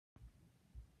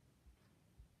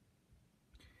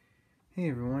Hey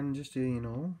everyone, just so you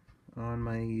know, on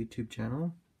my YouTube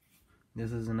channel,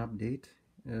 this is an update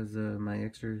as my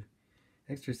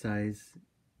exercise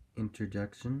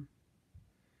introduction.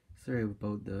 Sorry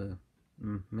about the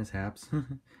mishaps.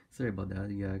 Sorry about that,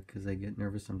 yeah, because I get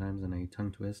nervous sometimes and I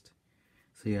tongue twist.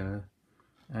 So yeah,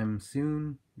 I'm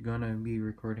soon gonna be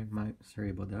recording my,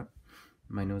 sorry about that,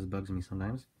 my nose bugs me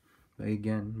sometimes. But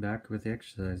again, back with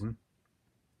exercising.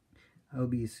 I'll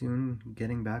be soon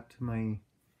getting back to my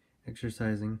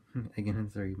exercising. Again,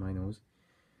 sorry, my nose.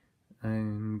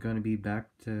 I'm gonna be back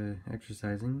to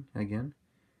exercising again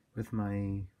with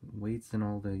my weights and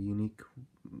all the unique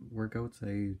workouts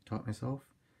I taught myself.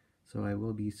 So I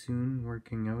will be soon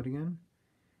working out again.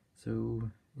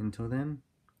 So until then,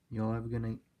 y'all have a good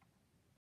night.